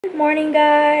Good morning,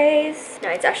 guys. No,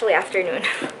 it's actually afternoon.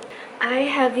 I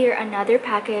have here another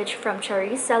package from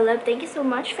CHIYOU Celeb. Thank you so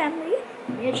much, family.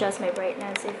 Let me adjust my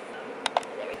brightness.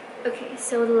 Okay,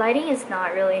 so the lighting is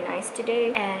not really nice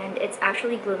today and it's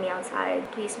actually gloomy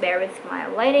outside. Please bear with my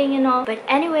lighting and all. But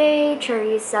anyway,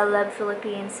 CHIYOU Celeb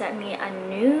Philippines sent me a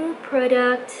new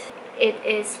product. It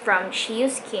is from CHIYOU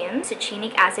Skin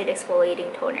Succinic Acid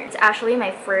Exfoliating Toner. It's actually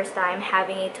my first time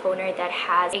having a toner that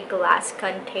has a glass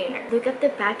container. Look at the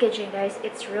packaging, guys.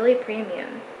 It's really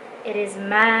premium. It is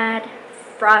matte,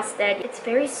 frosted. It's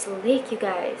very sleek, you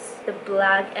guys. The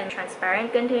black and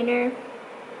transparent container,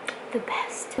 the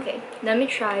best. Okay, let me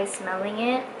try smelling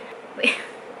it. Wait,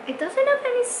 it doesn't have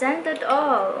any scent at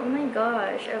all. Oh my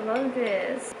gosh, I love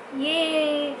this.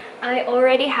 Yay! I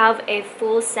already have a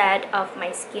full set of my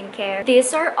skincare.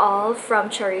 These are all from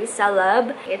CHIYOU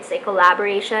Celeb. It's a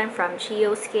collaboration from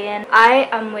CHIYOU Skin. I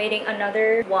am waiting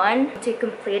another one to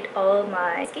complete all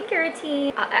my skincare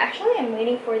routine. Actually, I'm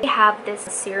waiting for to have this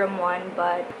serum one,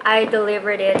 but I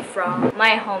delivered it from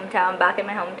my hometown, back in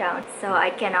my hometown. So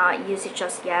I cannot use it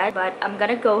just yet, but I'm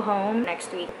gonna go home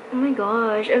next week. Oh my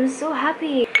gosh, I'm so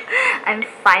happy. I'm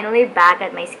finally back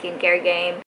at my skincare game.